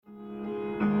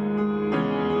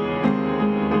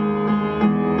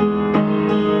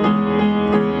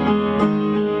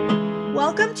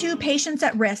Patients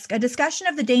at Risk, a discussion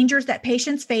of the dangers that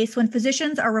patients face when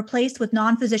physicians are replaced with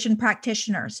non-physician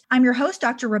practitioners. I'm your host,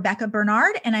 Dr. Rebecca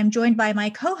Bernard, and I'm joined by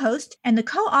my co-host and the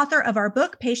co-author of our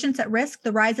book, Patients at Risk,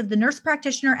 The Rise of the Nurse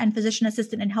Practitioner and Physician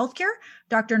Assistant in Healthcare,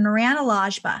 Dr. Narayan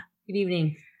Alajba. Good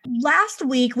evening. Last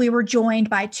week, we were joined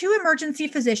by two emergency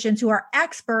physicians who are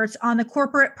experts on the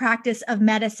corporate practice of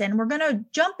medicine. We're going to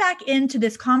jump back into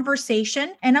this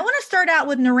conversation. And I want to start out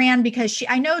with Narayan because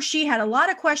I know she had a lot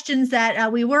of questions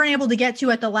that we weren't able to get to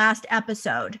at the last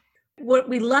episode. What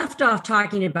we left off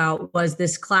talking about was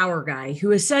this Clower guy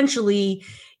who essentially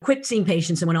quit seeing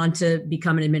patients and went on to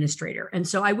become an administrator. And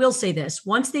so I will say this,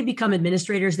 once they become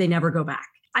administrators, they never go back.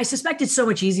 I suspect it's so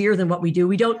much easier than what we do.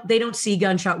 They don't see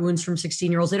gunshot wounds from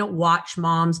 16-year-olds. They don't watch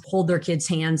moms hold their kids'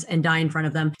 hands and die in front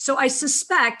of them. So I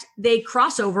suspect they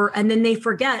cross over and then they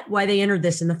forget why they entered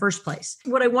this in the first place.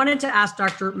 What I wanted to ask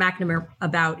Dr. McNamara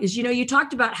about is, you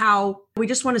talked about how we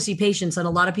just want to see patients and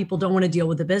a lot of people don't want to deal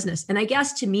with the business. And I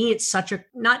guess to me, it's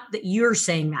not that you're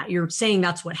saying that, you're saying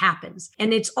that's what happens.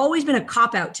 And it's always been a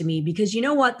cop out to me because you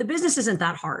know what? The business isn't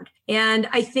that hard. And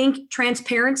I think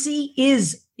transparency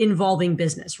is involving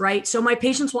business, right? So my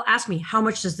patients will ask me, how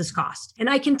much does this cost? And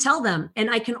I can tell them,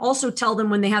 and I can also tell them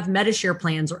when they have MediShare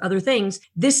plans or other things,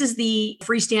 this is the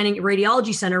freestanding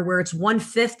radiology center where it's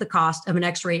 1/5 the cost of an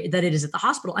x-ray that it is at the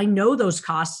hospital. I know those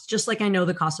costs, just like I know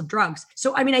the cost of drugs.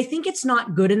 So, I think it's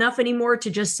not good enough anymore to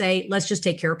just say, let's just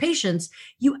take care of patients.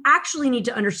 You actually need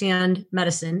to understand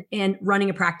medicine and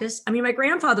running a practice. My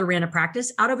grandfather ran a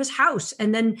practice out of his house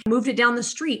and then moved it down the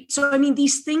street. So,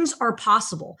 these things are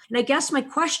possible. And I guess my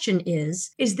question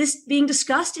is this being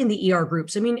discussed in the ER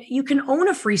groups? You can own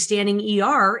a freestanding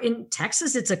ER. In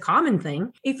Texas, it's a common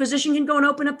thing. A physician can go and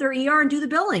open up their ER and do the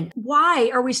billing. Why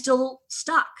are we still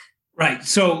stuck? Right.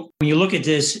 So when you look at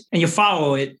this and you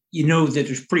follow it, you know that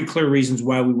there's pretty clear reasons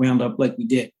why we wound up like we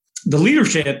did. The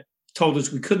leadership told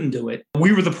us we couldn't do it.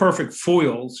 We were the perfect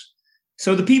foils.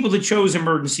 So the people that chose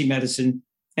emergency medicine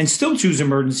and still choose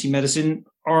emergency medicine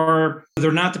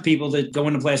they're not the people that go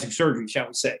into plastic surgery, shall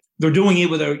we say. They're doing it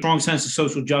with a strong sense of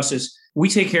social justice. We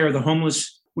take care of the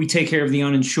homeless. We take care of the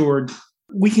uninsured.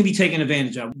 We can be taken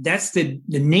advantage of. That's the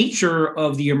nature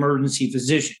of the emergency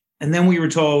physician. And then we were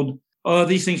told, oh,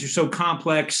 these things are so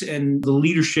complex, and the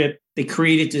leadership, they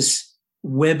created this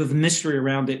web of mystery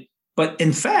around it. But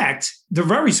in fact, they're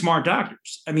very smart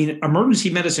doctors.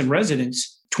 Emergency medicine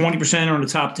residents, 20% are in the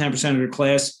top 10% of their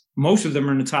class. Most of them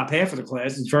are in the top half of the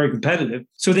class. It's very competitive.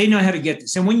 So they know how to get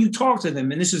this. And when you talk to them,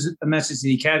 and this is a message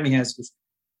the Academy has,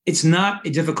 it's not a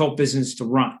difficult business to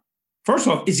run. First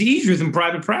off, it's easier than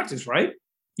private practice, right?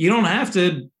 You don't have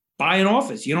to buy an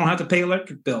office. You don't have to pay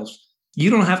electric bills. You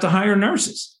don't have to hire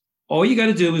nurses. All you got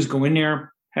to do is go in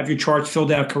there, have your charts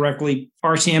filled out correctly.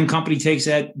 RCM company takes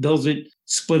that, bills it,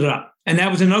 split it up. And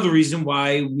that was another reason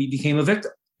why we became a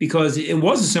victim, because it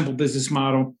was a simple business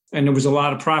model and there was a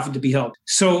lot of profit to be held.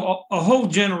 So a whole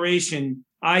generation,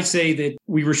 I say that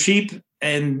we were sheep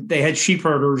and they had sheep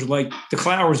herders like the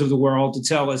Clowers of the world to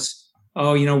tell us,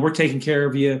 oh, we're taking care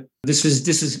of you. This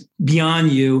is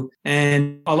beyond you.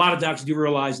 And a lot of doctors do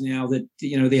realize now that,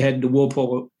 they had the wool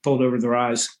pulled over their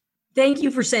eyes. Thank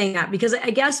you for saying that, because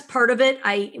I guess part of it,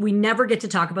 we never get to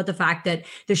talk about the fact that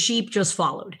the sheep just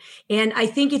followed. And I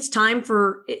think it's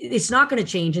not going to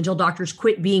change until doctors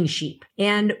quit being sheep.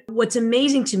 And what's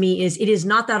amazing to me is it is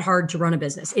not that hard to run a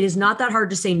business. It is not that hard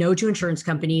to say no to insurance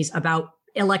companies about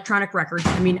electronic records.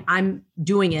 I'm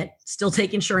doing it, still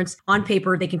take insurance on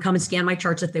paper. They can come and scan my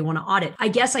charts if they want to audit. I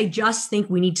guess I just think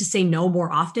we need to say no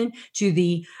more often to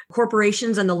the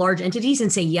corporations and the large entities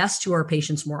and say yes to our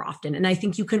patients more often. And I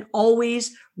think you can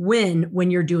always win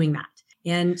when you're doing that.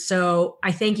 And so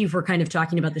I thank you for kind of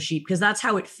talking about the sheep, because that's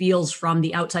how it feels from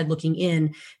the outside looking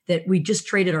in, that we just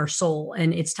traded our soul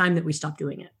and it's time that we stop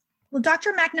doing it. Well,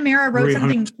 Dr. McNamara wrote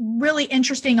something really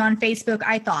interesting on Facebook,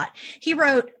 I thought. He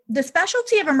wrote, the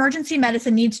specialty of emergency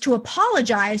medicine needs to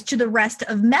apologize to the rest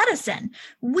of medicine.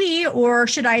 We, or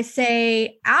should I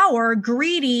say our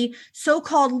greedy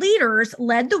so-called leaders,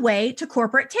 led the way to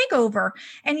corporate takeover.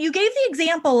 And you gave the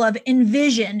example of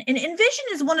Envision. And Envision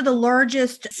is one of the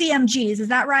largest CMGs. Is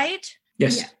that right?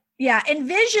 Yes. Yeah. Yeah,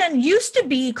 Envision used to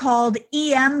be called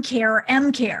EMCare,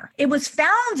 MCare. It was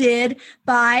founded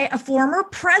by a former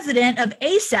president of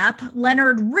ASAP,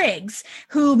 Leonard Riggs,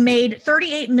 who made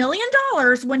 $38 million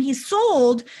when he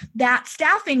sold that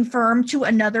staffing firm to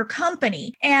another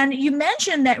company. And you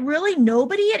mentioned that really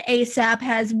nobody at ASAP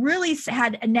has really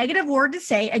had a negative word to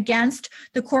say against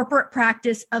the corporate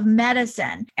practice of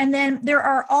medicine. And then there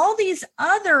are all these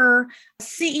other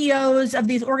CEOs of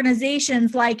these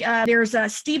organizations, like there's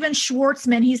Stephen Dan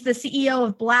Schwartzman. He's the CEO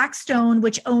of Blackstone,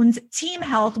 which owns Team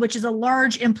Health, which is a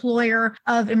large employer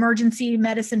of emergency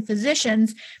medicine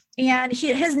physicians. And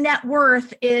his net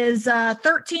worth is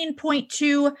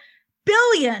 $13.2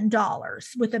 billion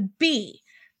with a B.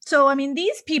 So, I mean,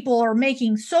 these people are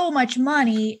making so much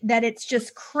money that it's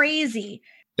just crazy.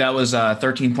 That was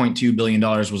 $13.2 billion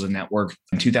was a net worth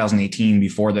in 2018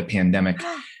 before the pandemic.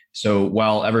 So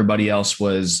while everybody else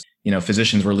was,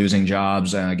 physicians were losing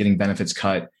jobs, getting benefits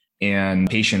cut, and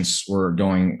patients were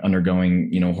undergoing,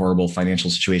 horrible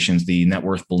financial situations, the net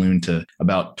worth ballooned to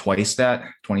about twice that,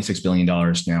 $26 billion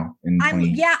now.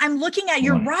 I'm looking at,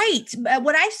 you're right.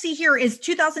 What I see here is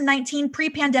 2019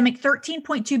 pre-pandemic,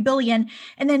 13.2 billion.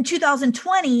 And then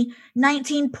 2020,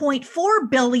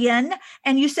 19.4 billion.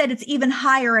 And you said it's even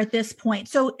higher at this point.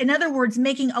 So in other words,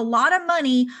 making a lot of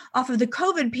money off of the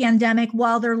COVID pandemic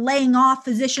while they're laying off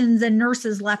physicians and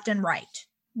nurses left and right.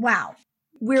 Wow.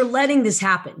 We're letting this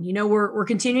happen. We're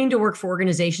continuing to work for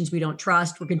organizations we don't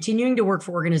trust. We're continuing to work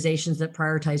for organizations that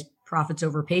prioritize profits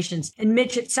over patients. And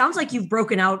Mitch, it sounds like you've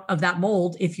broken out of that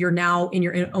mold if you're now in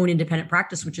your own independent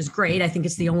practice, which is great. I think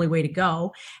it's the only way to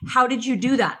go. How did you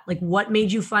do that? Like, what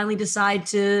made you finally decide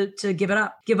to give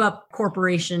up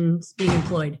corporations being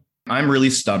employed? I'm really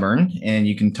stubborn, and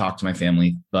you can talk to my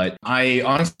family, but I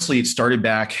honestly started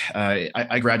back.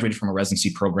 I graduated from a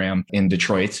residency program in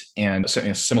Detroit, and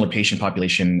a similar patient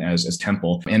population as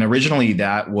Temple. And originally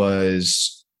that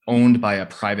was owned by a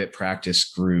private practice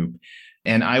group.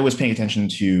 And I was paying attention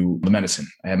to the medicine.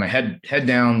 I had my head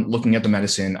down looking at the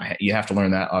medicine. You have to learn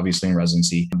that obviously in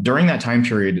residency. During that time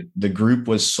period, the group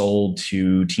was sold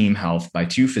to Team Health by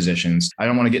two physicians. I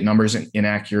don't want to get numbers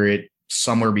inaccurate.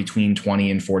 Somewhere between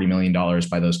 $20 and $40 million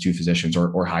by those two physicians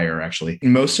or higher, actually.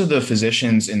 Most of the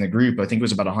physicians in the group, I think it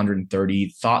was about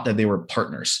 130, thought that they were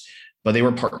partners, but they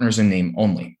were partners in name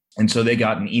only. And so they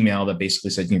got an email that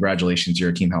basically said, congratulations, you're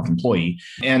a Team Health employee.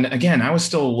 And again, I was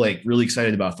still really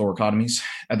excited about thoracotomies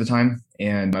at the time,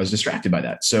 and I was distracted by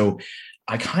that. So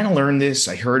I kind of learned this.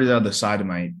 I heard it out of the side of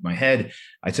my head.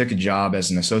 I took a job as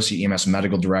an associate EMS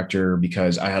medical director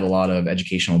because I had a lot of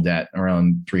educational debt,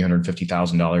 around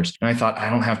 $350,000. And I thought, I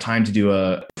don't have time to do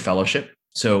a fellowship.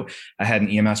 So I had an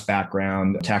EMS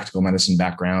background, a tactical medicine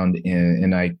background,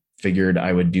 and I figured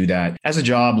I would do that as a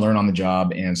job, learn on the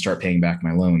job, and start paying back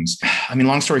my loans. I mean,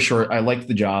 long story short, I liked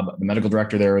the job. The medical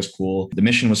director there was cool. The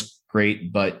mission was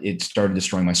great, but it started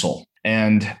destroying my soul.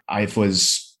 And I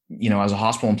was, as a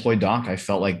hospital employed doc, I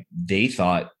felt like they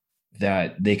thought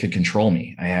that they could control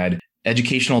me. I had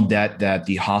educational debt that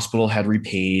the hospital had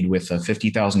repaid with a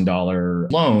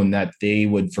 $50,000 loan that they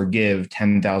would forgive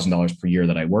 $10,000 per year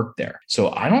that I worked there.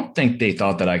 So I don't think they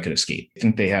thought that I could escape. I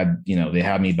think they had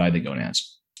me by the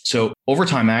gonads. So over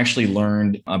time, I actually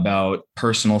learned about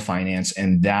personal finance,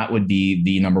 and that would be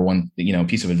the number one,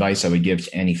 piece of advice I would give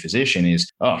to any physician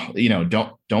is,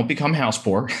 don't become house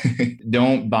poor.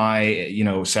 Don't buy,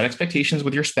 set expectations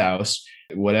with your spouse.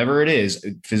 Whatever it is,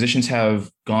 physicians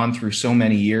have gone through so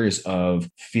many years of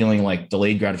feeling like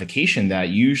delayed gratification that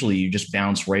usually you just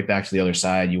bounce right back to the other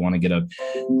side. You want to get a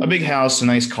big house, a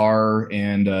nice car,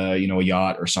 and a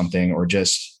yacht or something, or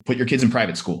just put your kids in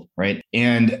private school, right?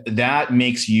 And that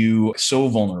makes you so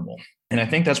vulnerable. And I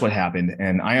think that's what happened.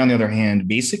 And I, on the other hand,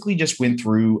 basically just went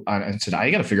through and said, I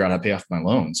got to figure out how to pay off my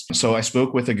loans. So I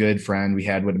spoke with a good friend. We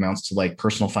had what amounts to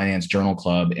Personal Finance Journal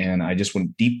Club. And I just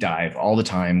went deep dive all the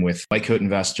time with White Coat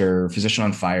Investor, Physician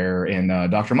on Fire, and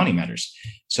Dr. Money Matters.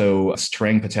 So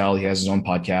Tarang Patel, he has his own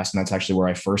podcast. And that's actually where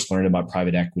I first learned about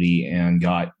private equity and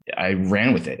I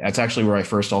ran with it. That's actually where I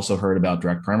first also heard about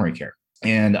direct primary care.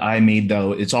 And I made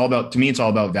it's all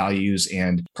about values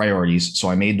and priorities. So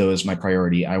I made those my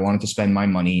priority. I wanted to spend my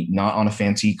money not on a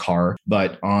fancy car,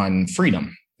 but on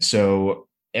freedom. So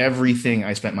everything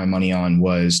I spent my money on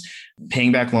was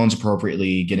paying back loans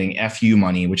appropriately, getting FU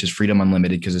money, which is Freedom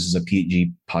Unlimited, because this is a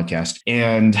PG podcast,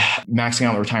 and maxing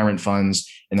out my retirement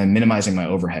funds, and then minimizing my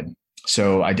overhead.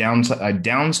 So I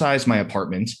downsized my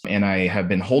apartment, and I have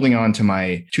been holding on to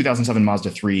my 2007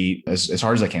 Mazda 3 as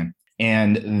hard as I can.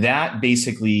 And that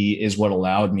basically is what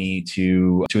allowed me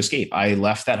to escape. I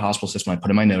left that hospital system. I put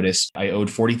in my notice. I owed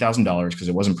 $40,000 because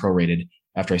it wasn't prorated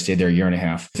after I stayed there a year and a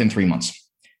half, within 3 months.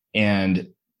 And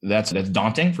that's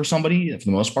daunting for somebody for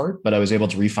the most part, but I was able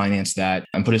to refinance that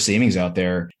and put a savings out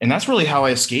there. And that's really how I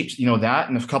escaped, that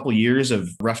and a couple of years of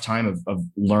rough time of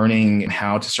learning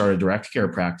how to start a direct care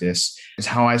practice is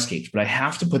how I escaped. But I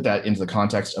have to put that into the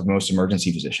context of most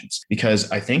emergency physicians, because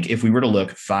I think if we were to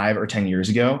look 5 or 10 years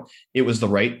ago, it was the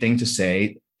right thing to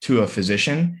say to a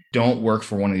physician, don't work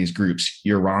for one of these groups.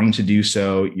 You're wrong to do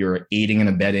so. You're aiding and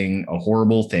abetting a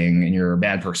horrible thing and you're a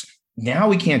bad person. Now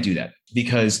we can't do that,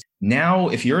 because now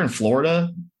if you're in Florida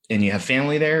and you have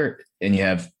family there and you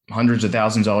have hundreds of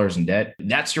thousands of dollars in debt,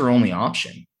 that's your only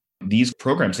option. These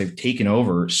programs, they've taken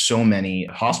over so many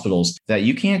hospitals that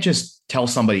you can't just tell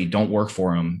somebody don't work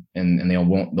for them and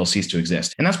they'll cease to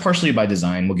exist. And that's partially by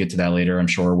design. We'll get to that later, I'm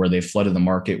sure, where they've flooded the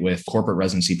market with corporate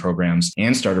residency programs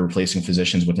and started replacing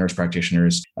physicians with nurse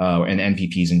practitioners and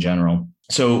NPPs in general.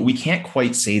 So we can't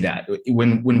quite say that.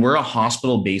 When we're a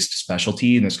hospital-based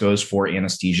specialty, and this goes for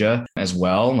anesthesia as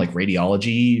well, like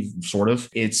radiology, sort of,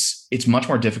 it's much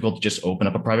more difficult to just open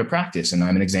up a private practice. And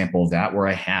I'm an example of that, where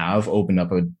I have opened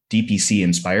up a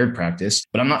DPC-inspired practice,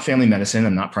 but I'm not family medicine.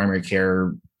 I'm not primary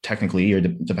care technically, or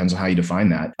depends on how you define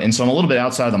that. And so I'm a little bit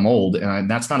outside of the mold, and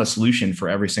that's not a solution for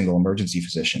every single emergency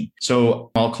physician.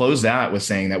 So I'll close that with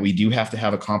saying that we do have to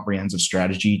have a comprehensive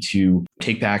strategy to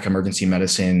take back emergency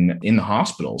medicine in the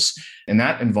hospitals. And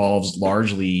that involves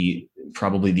largely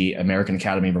probably the American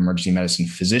Academy of Emergency Medicine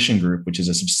Physician Group, which is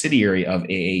a subsidiary of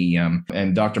AAEM.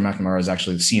 And Dr. McNamara is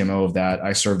actually the CMO of that.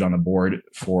 I served on the board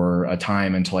for a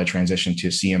time until I transitioned to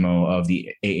CMO of the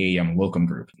AAEM Locum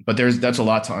Group. But that's a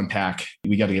lot to unpack.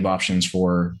 We got to give options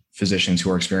for physicians who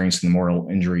are experiencing the mortal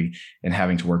injury and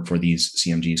having to work for these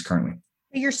CMGs currently.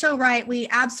 You're so right. We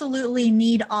absolutely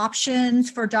need options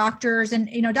for doctors. And,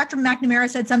 Dr. McNamara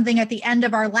said something at the end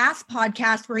of our last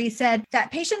podcast where he said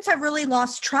that patients have really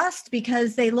lost trust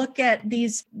because they look at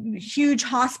these huge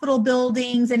hospital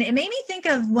buildings. And it made me think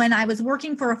of when I was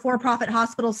working for a for-profit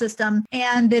hospital system,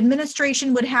 and the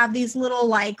administration would have these little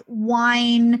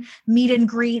wine meet and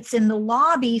greets in the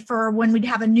lobby for when we'd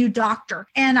have a new doctor.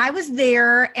 And I was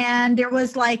there, and there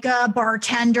was a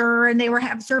bartender, and they were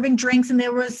serving drinks, and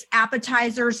there was appetizers.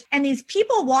 And these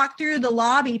people walked through the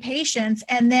lobby, patients,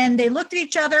 and then they looked at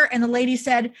each other, and the lady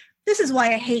said, "This is why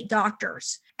I hate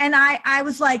doctors." And I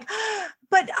was like,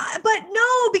 but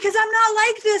no, because I'm not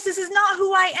like this. This is not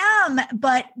who I am.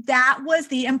 But that was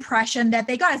the impression that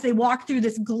they got as they walked through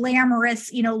this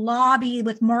glamorous, lobby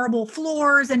with marble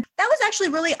floors. And that was actually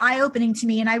really eye-opening to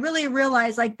me. And I really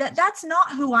realized that's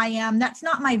not who I am. That's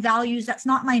not my values. That's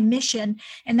not my mission.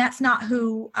 And that's not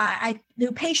who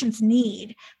who patients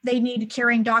need. They need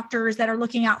caring doctors that are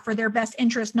looking out for their best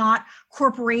interest, not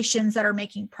corporations that are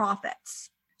making profits.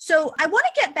 So I want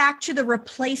to get back to the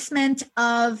replacement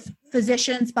of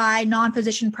physicians by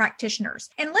non-physician practitioners.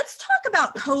 And let's talk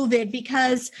about COVID,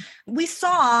 because we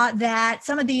saw that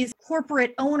some of these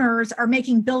corporate owners are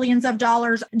making billions of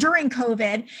dollars during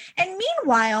COVID. And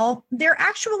meanwhile, they're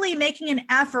actually making an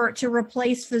effort to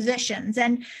replace physicians.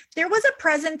 And there was a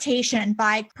presentation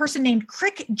by a person named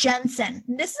Crick Jensen.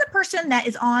 This is a person that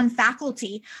is on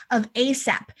faculty of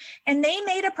ACEP. And they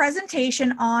made a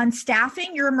presentation on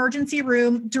staffing your emergency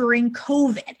room during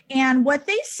COVID. And what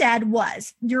they said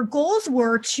was your goals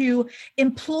were to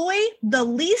employ the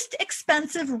least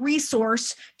expensive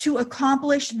resource to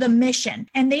accomplish the mission.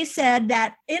 And they said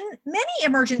that in many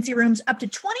emergency rooms, up to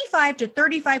 25 to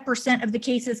 35% of the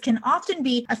cases can often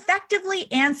be effectively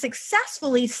and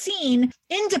successfully seen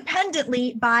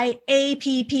independently by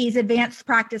APPs, advanced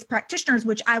practice practitioners,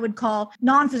 which I would call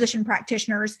non-physician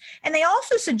practitioners. And they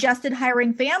also suggested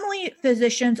hiring family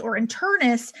physicians or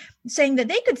internists, saying that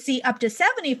they could see up to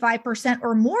 75%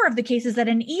 or more of the cases that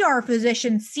an ER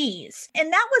physician sees.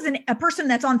 And that was a person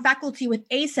that's on faculty with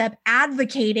ACEP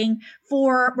advocating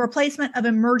for replacement of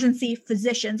emergency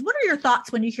physicians. What are your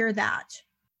thoughts when you hear that?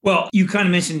 Well, you kind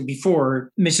of mentioned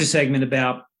before, Mr. Segment,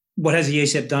 about what has the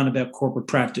ACEP done about corporate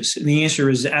practice? And the answer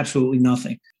is absolutely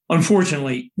nothing.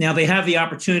 Unfortunately, now they have the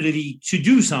opportunity to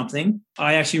do something.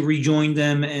 I actually rejoined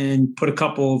them and put a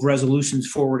couple of resolutions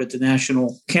forward at the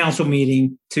National Council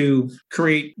meeting to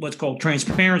create what's called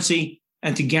transparency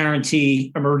and to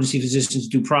guarantee emergency physicians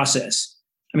due process.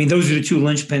 I mean, those are the two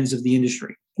linchpins of the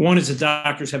industry. One is the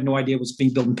doctors have no idea what's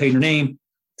being billed and paid in their name,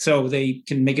 so they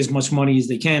can make as much money as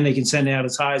they can. They can send out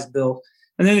as high as the bill.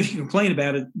 And then if you complain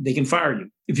about it, they can fire you.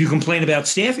 If you complain about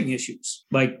staffing issues,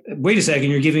 like, wait a second,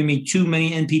 you're giving me too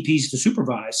many NPPs to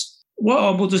supervise.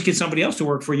 Well, we'll just get somebody else to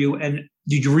work for you. And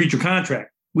did you read your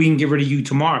contract? We can get rid of you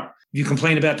tomorrow. If you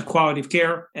complain about the quality of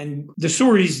care, and the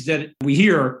stories that we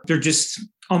hear, they're just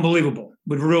unbelievable,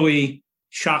 would really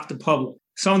shock the public.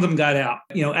 Some of them got out,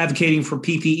 advocating for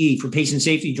PPE, for patient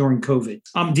safety during COVID.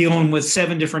 I'm dealing with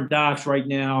 7 different docs right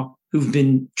now who've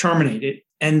been terminated.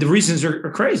 And the reasons are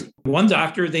crazy. One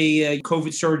doctor,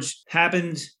 COVID surge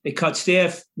happened. They cut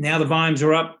staff. Now the volumes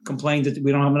are up, complained that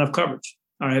we don't have enough coverage.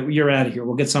 All right, you're out of here.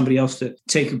 We'll get somebody else to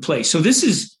take your place. So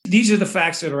these are the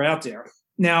facts that are out there.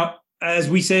 Now, as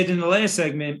we said in the last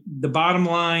segment, the bottom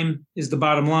line is the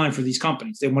bottom line for these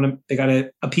companies. They got to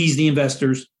appease the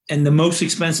investors. And the most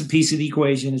expensive piece of the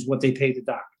equation is what they pay the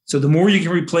doctor. So the more you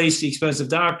can replace the expensive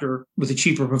doctor with a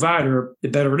cheaper provider, the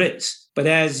better it is. But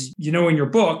as you know in your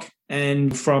book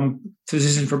and from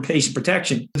Physicians for Patient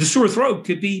Protection, the sore throat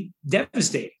could be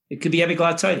devastating. It could be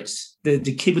epiglottitis. The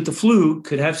kid with the flu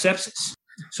could have sepsis.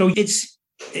 So it's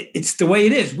the way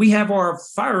it is. We have our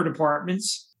fire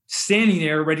departments standing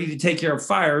there ready to take care of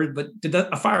fires, but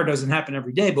a fire doesn't happen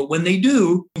every day. But when they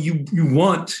do, you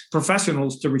want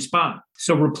professionals to respond.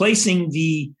 So replacing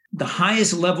the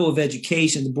highest level of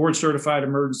education, the board certified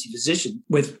emergency physician,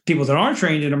 with people that aren't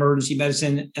trained in emergency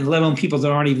medicine, and let alone people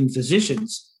that aren't even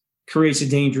physicians, creates a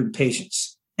danger to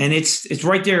patients. And it's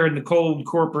right there in the cold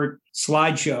corporate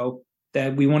slideshow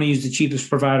that we want to use the cheapest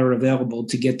provider available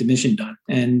to get the mission done.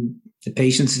 And the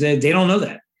patients, they don't know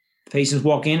that. Patients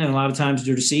walk in and a lot of times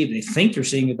they're deceived. They think they're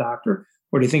seeing a doctor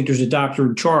or they think there's a doctor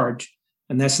in charge,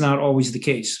 and that's not always the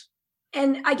case.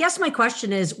 And I guess my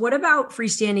question is, what about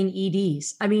freestanding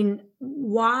EDs? I mean,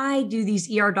 why do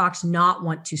these ER docs not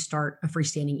want to start a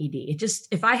freestanding ED?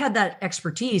 If I had that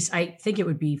expertise, I think it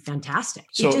would be fantastic.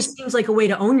 So, it just seems like a way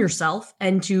to own yourself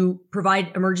and to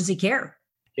provide emergency care.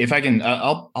 If I can,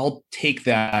 I'll take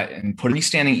that and put a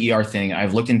freestanding ER thing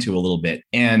I've looked into a little bit.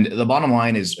 And the bottom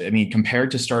line is, I mean,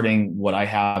 compared to starting what I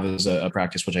have as a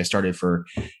practice, which I started for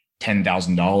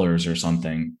 $10,000 or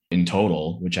something in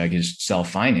total, which I just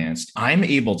self-financed, I'm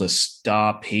able to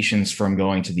stop patients from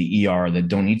going to the ER that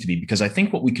don't need to be, because I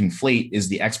think what we conflate is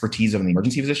the expertise of an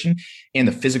emergency physician and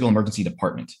the physical emergency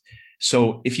department.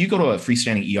 So if you go to a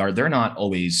freestanding ER, they're not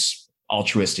always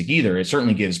altruistic either. It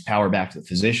certainly gives power back to the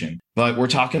physician. But we're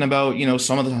talking about,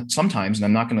 sometimes, and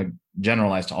I'm not going to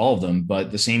generalize to all of them,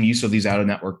 but the same use of these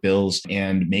out-of-network bills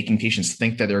and making patients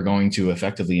think that they're going to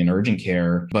effectively in urgent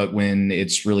care, but when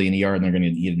it's really an ER and they're going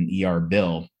to need an ER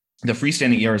bill. The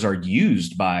freestanding ERs are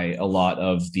used by a lot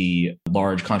of the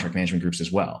large contract management groups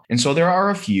as well. And so there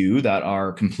are a few that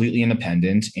are completely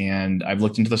independent, and I've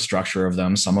looked into the structure of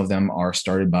them. Some of them are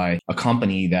started by a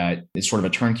company that is sort of a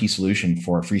turnkey solution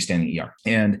for a freestanding ER.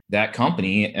 And that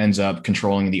company ends up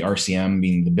controlling the RCM,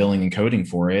 being the billing and coding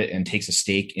for it, and takes a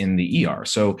stake in the ER.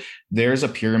 So there's a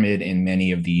pyramid in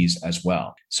many of these as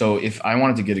well. So if I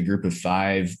wanted to get a group of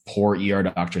 5 poor ER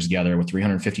doctors together with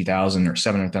 $350,000 or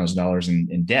 $700,000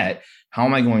 in debt, how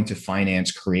am I going to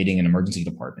finance creating an emergency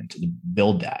department to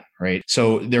build that, right?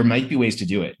 So there might be ways to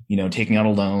do it, taking out a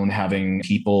loan, having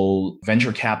people,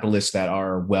 venture capitalists that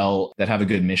have a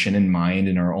good mission in mind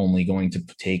and are only going to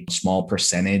take a small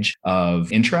percentage of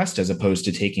interest, as opposed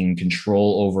to taking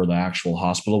control over the actual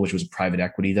hospital, which was private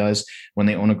equity does. When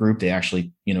they own a group, they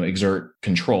actually, exert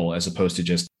control as opposed to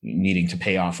just needing to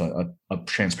pay off a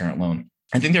transparent loan.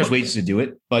 I think there's ways to do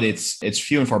it, but it's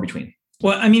few and far between.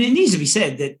 Well, I mean, it needs to be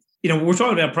said that, we're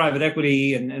talking about private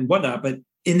equity and whatnot, but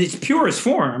in its purest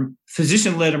form,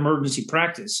 physician-led emergency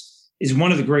practice is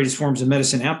one of the greatest forms of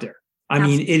medicine out there. I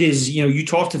mean, it is, you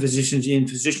talk to physicians in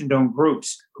physician-owned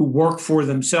groups who work for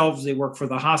themselves, they work for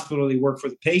the hospital, they work for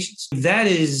the patients. That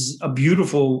is a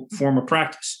beautiful form of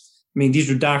practice. I mean, these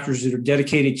are doctors that are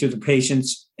dedicated to the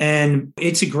patients, and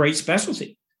it's a great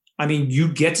specialty. I mean,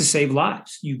 you get to save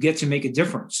lives. You get to make a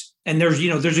difference. And there's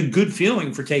a good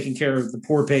feeling for taking care of the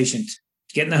poor patient,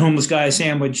 getting the homeless guy a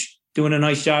sandwich, doing a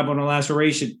nice job on a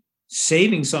laceration,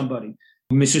 saving somebody,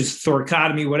 Mrs.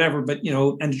 thoracotomy, whatever, but,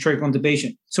 endotracheal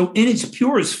intubation. So in its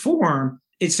purest form,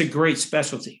 it's a great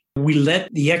specialty. We let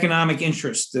the economic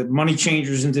interest, the money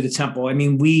changers into the temple. I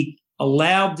mean, we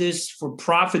allowed this for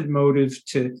profit motive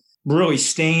to really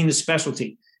stain the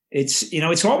specialty. It's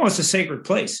almost a sacred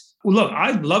place. Well, look,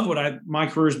 I love my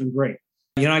career has been great.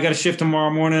 I got a shift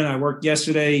tomorrow morning. I worked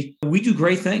yesterday. We do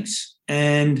great things.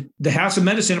 And the House of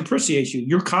Medicine appreciates you.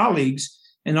 Your colleagues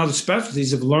in other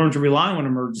specialties have learned to rely on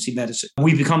emergency medicine.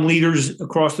 We've become leaders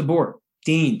across the board,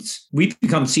 deans. We've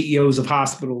become CEOs of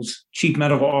hospitals, chief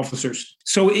medical officers.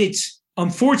 So it's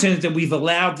unfortunate that we've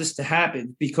allowed this to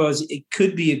happen because it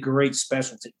could be a great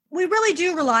specialty. We really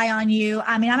do rely on you.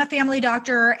 I mean, I'm a family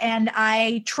doctor, and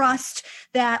I trust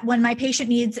that when my patient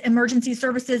needs emergency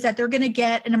services, that they're going to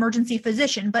get an emergency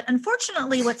physician. But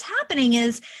unfortunately, what's happening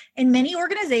is in many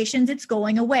organizations, it's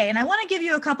going away. And I want to give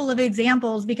you a couple of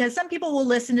examples, because some people will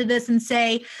listen to this and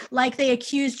say, like they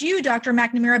accused you, Dr.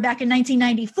 McNamara, back in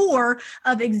 1994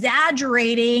 of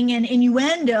exaggerating and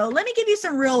innuendo. Let me give you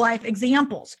some real life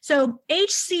examples. So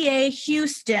HCA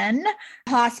Houston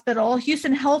Hospital,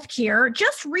 Houston Healthcare,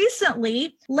 just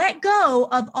recently let go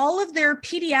of all of their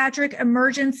pediatric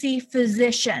emergency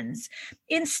physicians.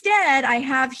 Instead, I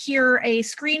have here a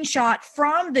screenshot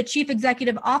from the Chief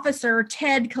Executive Officer,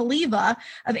 Ted Kaliva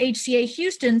of HCA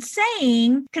Houston,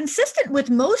 saying, consistent with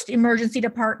most emergency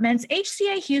departments,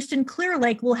 HCA Houston Clear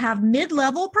Lake will have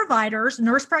mid-level providers,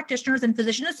 nurse practitioners, and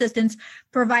physician assistants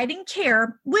providing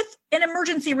care with an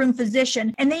emergency room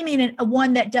physician. And they mean a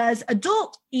one that does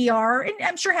adult ER, and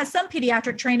I'm sure has some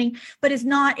pediatric training, but is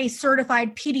not a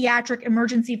certified pediatric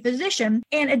emergency physician.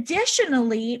 And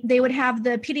additionally, they would have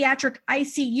the pediatric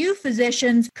ICU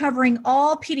physicians covering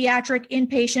all pediatric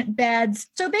inpatient beds.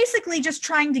 So basically just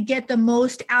trying to get the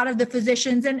most out of the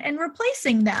physicians and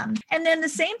replacing them. And then the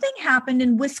same thing happened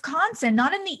in Wisconsin,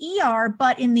 not in the ER,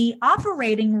 but in the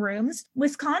operating rooms.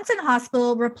 Wisconsin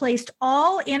Hospital replaced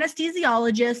all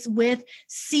anesthesiologists with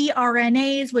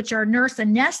CRNAs, which are nurse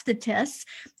anesthetists.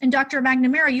 And Dr.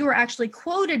 McNamara, you were actually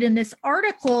quoted in this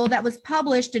article that was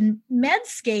published in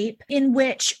Medscape, in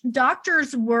which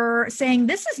doctors were saying,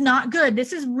 this is not good.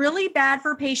 This is really bad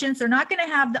for patients. They're not going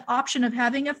to have the option of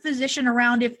having a physician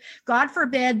around if, God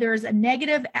forbid, there's a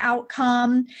negative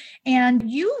outcome. And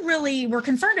you really were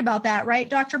concerned about that, right,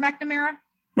 Dr. McNamara?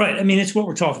 Right. I mean, it's what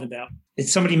we're talking about.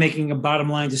 It's somebody making a bottom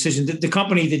line decision. The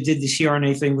company that did the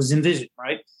CRNA thing was Envision,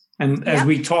 right? And as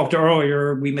we talked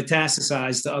earlier, we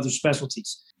metastasized to other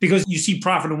specialties because you see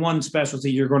profit in one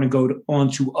specialty, you're going to go on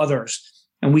to others.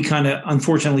 And we kind of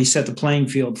unfortunately set the playing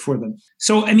field for them.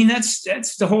 So, I mean, that's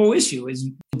the whole issue is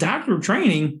doctor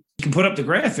training. You can put up the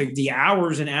graphic, the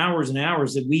hours and hours and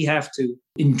hours that we have to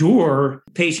endure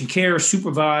patient care,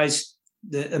 supervise,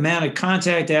 the amount of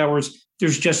contact hours.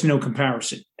 There's just no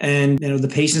comparison. And, the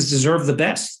patients deserve the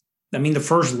best. I mean, the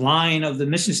first line of the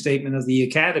mission statement of the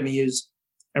academy is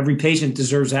every patient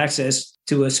deserves access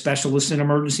to a specialist in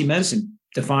emergency medicine,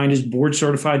 defined as board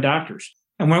certified doctors.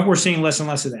 And we're seeing less and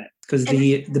less of that because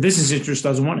the business interest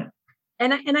doesn't want it.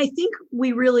 And I think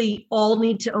we really all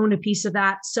need to own a piece of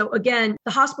that. So again,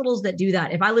 the hospitals that do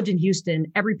that, if I lived in Houston,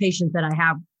 every patient that I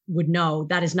have would know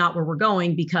that is not where we're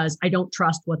going because I don't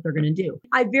trust what they're going to do.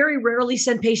 I very rarely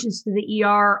send patients to the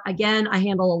ER. Again, I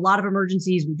handle a lot of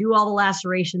emergencies. We do all the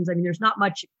lacerations. I mean, there's not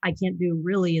much I can't do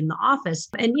really in the office.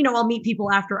 And, I'll meet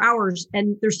people after hours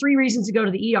and there's 3 reasons to go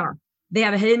to the ER. They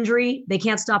have a head injury, they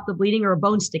can't stop the bleeding, or a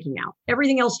bone sticking out.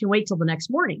 Everything else can wait till the next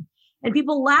morning. And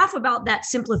people laugh about that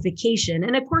simplification.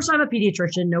 And of course, I'm a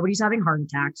pediatrician. Nobody's having heart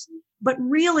attacks. But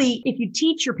really, if you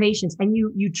teach your patients and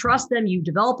you trust them, you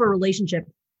develop a relationship,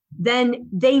 then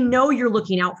they know you're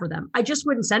looking out for them. I just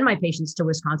wouldn't send my patients to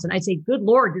Wisconsin. I'd say, good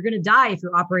Lord, you're going to die if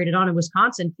you're operated on in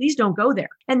Wisconsin. Please don't go there.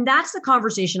 And that's the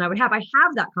conversation I would have. I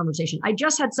have that conversation. I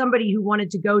just had somebody who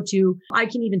wanted to go to, I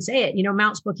can even say it,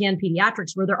 Mount Spokane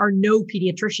Pediatrics, where there are no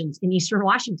pediatricians in Eastern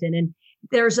Washington. And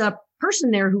there's a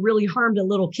person there who really harmed a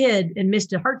little kid and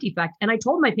missed a heart defect. And I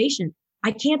told my patient,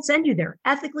 I can't send you there.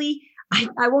 Ethically,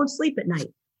 I won't sleep at night.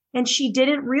 And she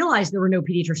didn't realize there were no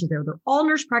pediatricians there. They're all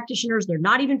nurse practitioners. They're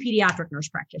not even pediatric nurse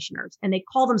practitioners. And they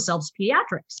call themselves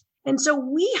pediatrics. And so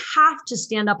we have to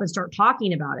stand up and start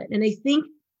talking about it. And I think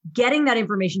getting that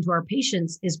information to our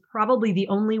patients is probably the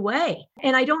only way.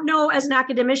 And I don't know, as an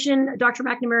academician, Dr.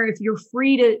 McNamara, if you're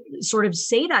free to sort of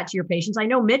say that to your patients. I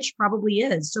know Mitch probably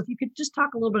is. So if you could just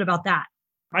talk a little bit about that.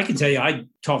 I can tell you, I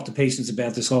talk to patients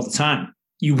about this all the time.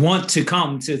 You want to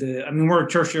come to we're a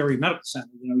tertiary medical center.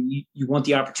 You want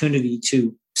the opportunity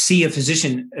to see a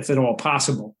physician if at all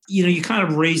possible. You kind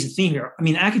of raise a theme here. I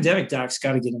mean, academic docs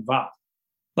got to get involved.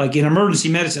 Like in emergency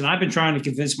medicine, I've been trying to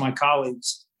convince my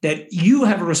colleagues that you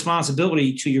have a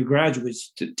responsibility to your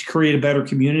graduates to create a better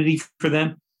community for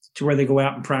them to where they go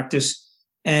out and practice.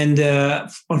 And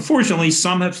unfortunately,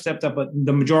 some have stepped up, but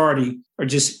the majority are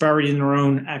just buried in their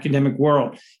own academic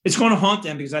world. It's going to haunt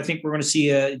them because I think we're going to see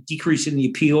a decrease in the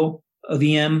appeal of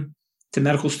EM to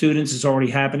medical students. It's already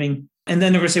happening. And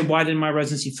then they're going to say, why didn't my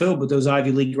residency fill with those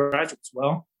Ivy League graduates?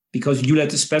 Well, because you let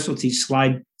the specialty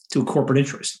slide to a corporate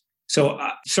interest. So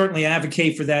I certainly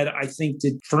advocate for that. I think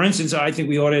that, for instance,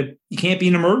 you can't be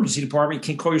in an emergency department. You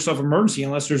can't call yourself emergency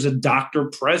unless there's a doctor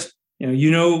present.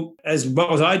 As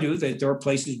well as I do, that there are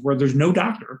places where there's no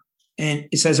doctor and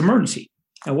it says emergency.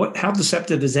 Now, how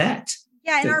deceptive is that?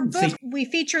 Yeah, in our book, we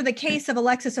feature the case of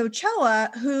Alexis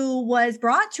Ochoa, who was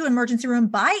brought to an emergency room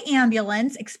by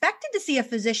ambulance, expected to see a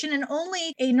physician and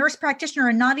only a nurse practitioner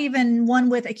and not even one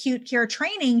with acute care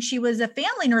training. She was a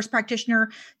family nurse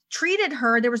practitioner, treated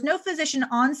her. There was no physician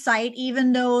on site,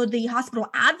 even though the hospital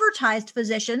advertised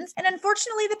physicians. And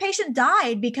unfortunately, the patient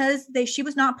died because she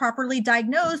was not properly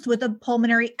diagnosed with a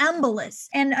pulmonary embolus.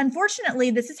 And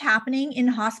unfortunately, this is happening in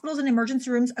hospitals and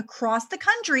emergency rooms across the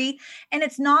country. And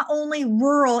it's not only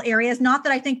rural areas, not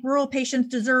that I think rural patients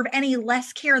deserve any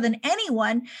less care than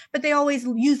anyone, but they always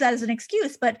use that as an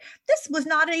excuse. But this was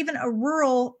not even a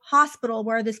rural hospital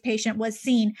where this patient was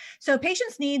seen. So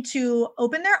patients need to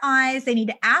open their eyes. They need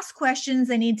to ask questions.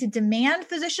 They need to demand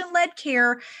physician-led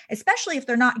care, especially if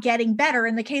they're not getting better.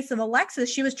 In the case of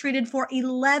Alexis, she was treated for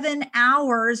 11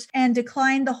 hours and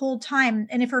declined the whole time.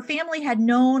 And if her family had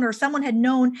known or someone had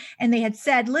known and they had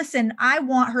said, listen, I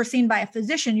want her seen by a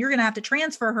physician, you're going to have to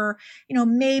transfer her,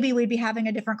 maybe we'd be having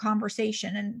a different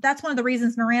conversation. And that's one of the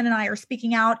reasons Naran and I are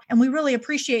speaking out. And we really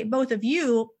appreciate both of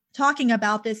you talking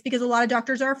about this, because a lot of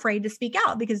doctors are afraid to speak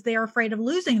out because they are afraid of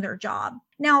losing their job.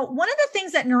 Now, one of the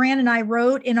things that Naran and I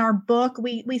wrote in our book,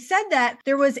 we said that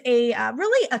there was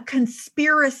really a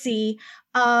conspiracy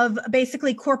of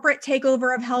basically corporate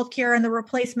takeover of healthcare and the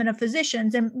replacement of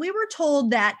physicians. And we were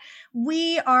told that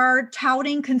we are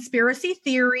touting conspiracy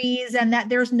theories and that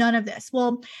there's none of this.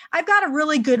 Well, I've got a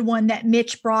really good one that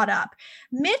Mitch brought up.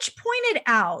 Mitch pointed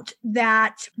out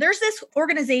that there's this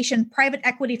organization, private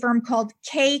equity firm called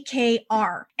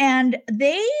KKR, and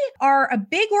they are a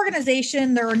big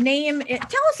organization. Their name,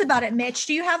 tell us about it, Mitch.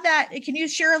 Do you have that? Can you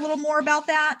share a little more about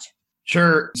that?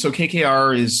 Sure. So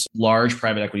KKR is a large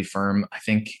private equity firm. I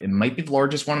think it might be the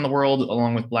largest one in the world,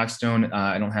 along with Blackstone.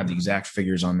 I don't have the exact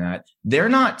figures on that. They're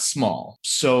not small.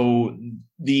 So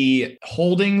the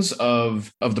holdings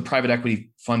of the private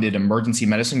equity funded emergency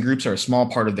medicine groups are a small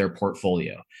part of their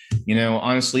portfolio.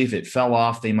 Honestly, if it fell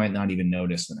off, they might not even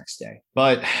notice the next day.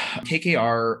 But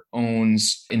KKR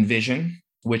owns Envision,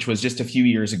 which was just a few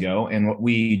years ago. And what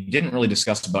we didn't really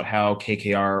discuss about how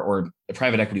KKR or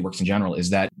private equity works in general is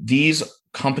that these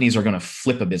companies are going to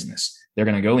flip a business. They're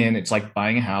going to go in. It's like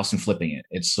buying a house and flipping it.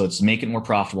 It's make it more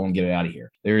profitable and get it out of here.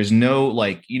 There is no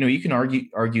you can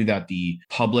argue that the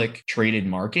public traded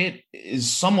market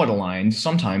is somewhat aligned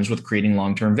sometimes with creating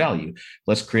long-term value.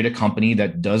 Let's create a company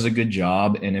that does a good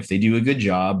job. And if they do a good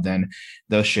job, then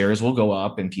the shares will go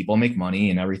up and people make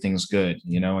money and everything's good,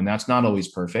 and that's not always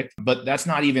perfect, but that's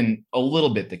not even a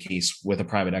little bit the case with a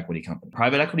private equity company.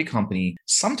 Private equity company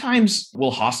sometimes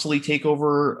will hostily take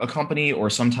over a company, or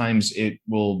sometimes it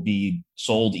will be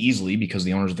sold easily because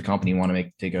the owners of the company want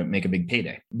to make a big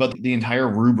payday. But the entire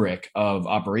rubric of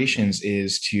operations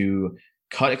is to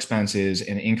cut expenses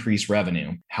and increase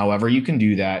revenue. However, you can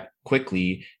do that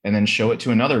quickly and then show it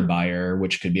to another buyer,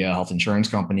 which could be a health insurance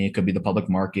company, it could be the public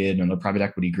market, another private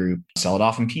equity group, sell it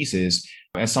off in pieces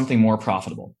as something more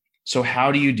profitable. So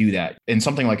how do you do that? In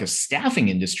something like a staffing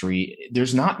industry,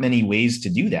 there's not many ways to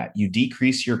do that. You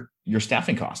decrease your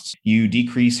staffing costs. You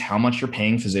decrease how much you're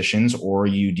paying physicians, or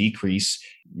you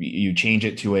change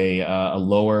it to a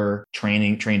lower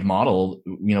trained model,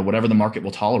 whatever the market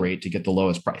will tolerate to get the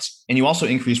lowest price. And you also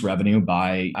increase revenue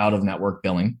by out-of-network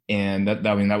billing. And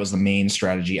that was the main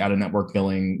strategy, out-of-network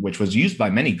billing, which was used by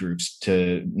many groups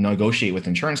to negotiate with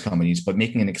insurance companies, but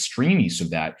making an extreme use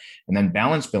of that, and then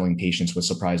balance billing patients with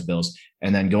surprise bills,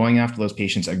 and then going after those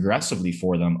patients aggressively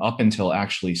for them up until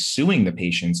actually suing the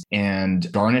patients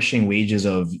and garnishing wages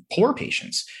of poor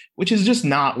patients, which is just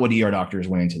not what ER doctors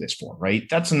went into this for, right?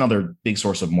 That's another big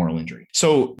source of moral injury.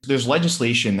 So there's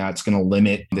legislation that's going to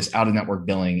limit this out-of-network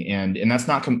billing, and that's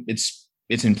not, it's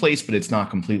in place, but it's not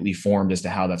completely formed as to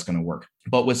how that's going to work.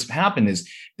 But what's happened is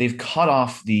they've cut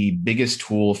off the biggest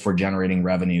tool for generating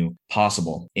revenue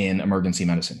possible in emergency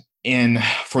medicine and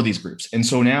for these groups. And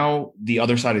so now the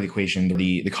other side of the equation,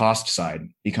 the cost side,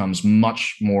 becomes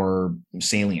much more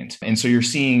salient. And so you're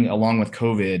seeing, along with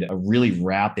COVID, a really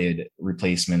rapid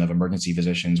replacement of emergency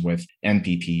physicians with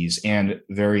NPPs and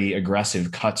very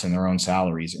aggressive cuts in their own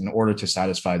salaries in order to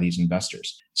satisfy these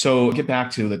investors. So get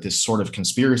back to this sort of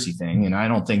conspiracy thing. And I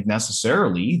don't think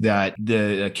necessarily that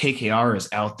the KKR is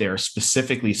out there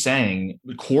specifically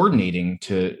coordinating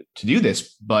to do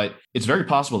this, but it's very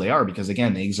possible they are, because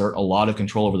again, they exert a lot of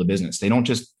control over the business. They don't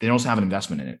just have an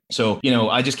investment in it. So,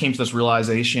 I just came to this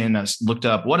realization. I looked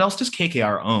up, what else does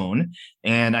KKR own?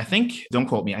 And I think, don't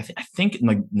quote me, I think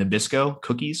like Nabisco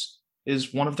cookies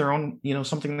is one of their own,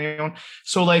 something they own.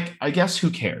 So I guess who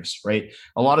cares, right?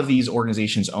 A lot of these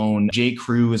organizations own. J.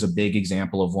 Crew is a big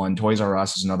example of one. Toys R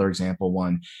Us is another example of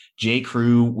one. J.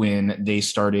 Crew, when they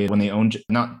owned,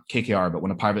 not KKR, but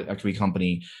when a private equity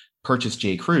company purchased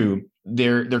J. Crew,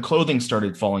 their clothing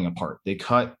started falling apart. They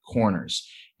cut corners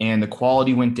and the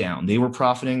quality went down. They were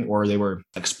profiting, or they were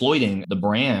exploiting the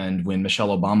brand when Michelle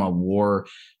Obama wore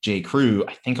J. Crew,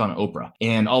 I think on Oprah.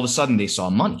 And all of a sudden they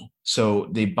saw money. So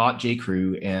they bought J.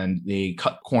 Crew and they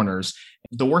cut corners.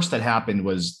 The worst that happened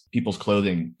was people's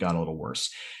clothing got a little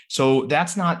worse. So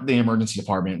that's not the emergency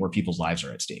department where people's lives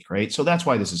are at stake, right? So that's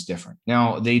why this is different.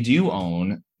 Now, they do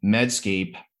own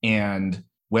Medscape and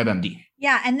WebMD.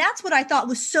 Yeah. And that's what I thought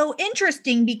was so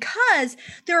interesting, because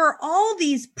there are all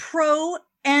these pro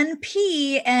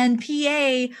NP and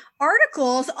PA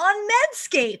articles on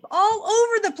Medscape all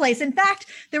over the place. In fact,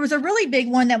 there was a really big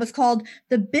one that was called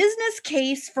The Business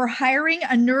Case for Hiring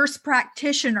a Nurse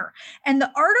Practitioner. And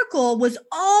the article was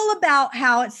all about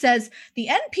how it says the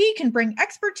NP can bring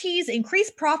expertise, increase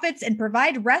profits, and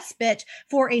provide respite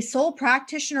for a sole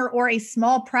practitioner or a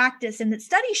small practice. And that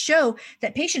studies show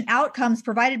that patient outcomes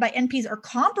provided by NPs are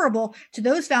comparable to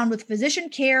those found with physician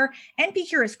care. NP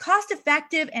care is cost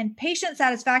effective and patient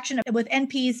satisfaction with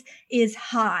NPs is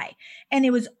high. And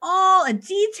it was all a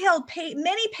detailed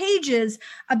many pages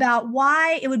about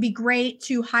why it would be great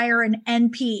to hire an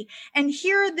NP. And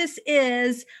here this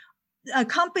is a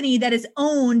company that is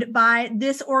owned by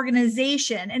this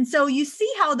organization. And so you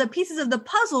see how the pieces of the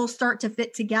puzzle start to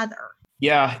fit together.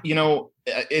 Yeah.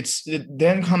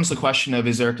 Then comes the question of,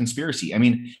 is there a conspiracy? I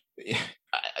mean,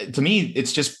 to me,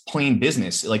 it's just plain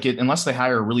business. Unless they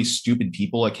hire really stupid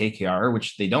people at KKR,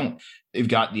 which they don't, they've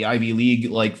got the Ivy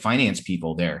League finance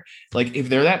people there. If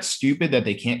they're that stupid that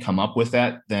they can't come up with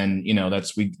that, then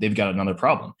they've got another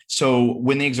problem. So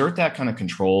when they exert that kind of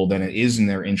control, then it is in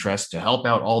their interest to help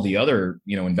out all the other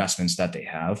investments that they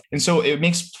have. And so it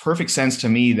makes perfect sense to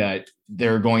me that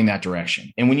they're going that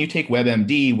direction. And when you take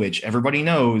WebMD, which everybody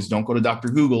knows, don't go to Dr.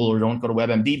 Google or don't go to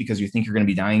WebMD because you think you're going to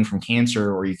be dying from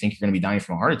cancer or you think you're going to be dying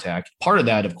from a heart attack. Part of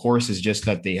that, of course, is just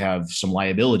that they have some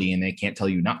liability and they can't tell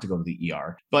you not to go to the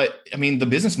ER. But the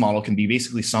business model can be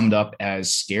basically summed up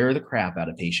as scare the crap out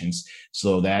of patients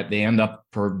so that they end up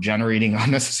generating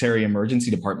unnecessary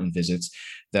emergency department visits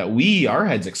that our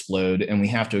heads explode and we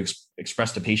have to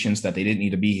express to patients that they didn't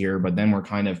need to be here, but then we're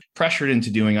kind of pressured into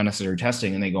doing unnecessary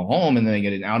testing and they go home and then they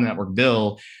get an out-of-network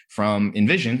bill from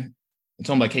Envision. It's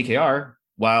owned by KKR,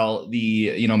 while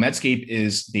the Medscape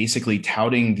is basically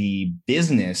touting the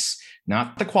business,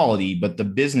 not the quality, but the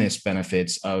business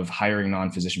benefits of hiring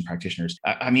non-physician practitioners.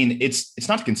 It's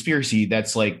not a conspiracy.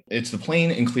 It's the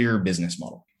plain and clear business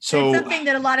model. So it's something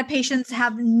that a lot of patients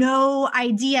have no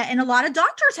idea, and a lot of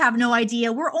doctors have no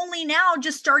idea. We're only now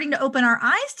just starting to open our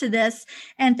eyes to this.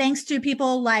 And thanks to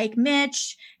people like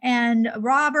Mitch and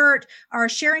Robert are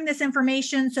sharing this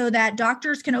information so that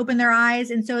doctors can open their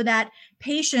eyes and so that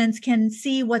patients can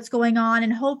see what's going on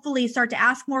and hopefully start to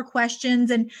ask more questions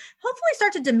and hopefully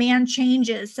start to demand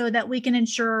changes so that we can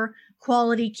ensure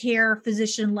quality care,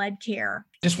 physician-led care.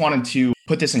 Just wanted to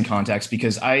put this in context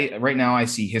because right now I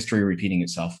see history repeating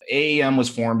itself. AAM was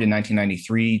formed in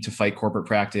 1993 to fight corporate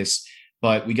practice,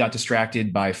 but we got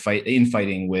distracted by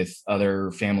infighting with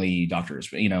other family doctors,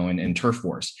 and turf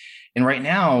wars. And right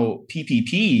now,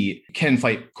 PPP can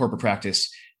fight corporate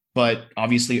practice, but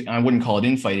obviously I wouldn't call it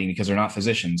infighting because they're not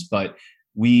physicians, but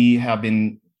we have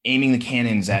been aiming the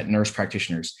cannons at nurse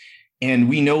practitioners. And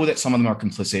we know that some of them are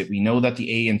complicit. We know that the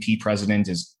AANP president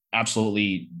is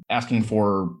absolutely asking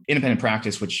for independent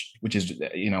practice, which is,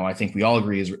 I think we all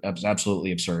agree is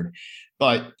absolutely absurd.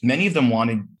 But many of them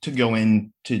wanted to go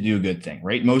in to do a good thing,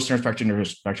 right? Most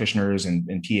nurse practitioners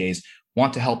and PAs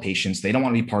want to help patients. They don't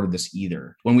want to be part of this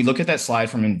either. When we look at that slide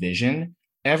from Envision,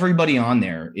 everybody on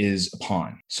there is a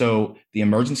pawn. So the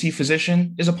emergency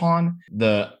physician is a pawn,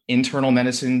 the internal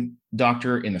medicine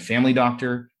doctor and the family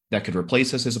doctor that could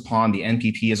replace us is a pawn, the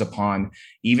NPP is a pawn,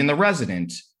 even the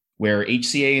resident, where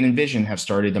HCA and Envision have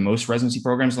started the most residency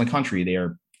programs in the country. They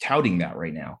are touting that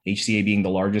right now, HCA being the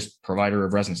largest provider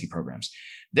of residency programs.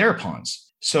 They're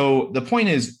pawns. So the point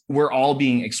is, we're all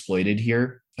being exploited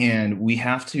here. And we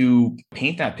have to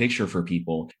paint that picture for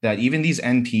people that even these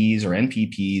NPs or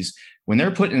NPPs, when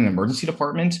they're put in an emergency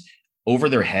department over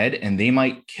their head and they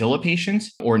might kill a patient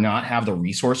or not have the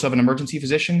resource of an emergency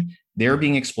physician, they're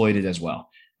being exploited as well.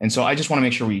 And so I just want to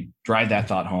make sure we drive that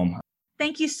thought home.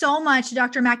 Thank you so much,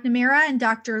 Dr. McNamara and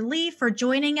Dr. Lee, for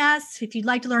joining us. If you'd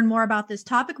like to learn more about this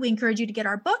topic, we encourage you to get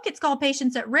our book. It's called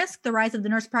Patients at Risk, The Rise of the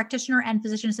Nurse Practitioner and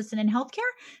Physician Assistant in Healthcare.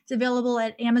 It's available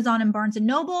at Amazon and Barnes &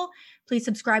 Noble. Please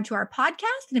subscribe to our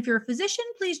podcast. And if you're a physician,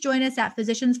 please join us at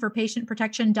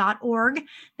physiciansforpatientprotection.org.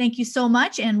 Thank you so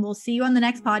much, and we'll see you on the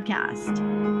next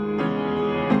podcast.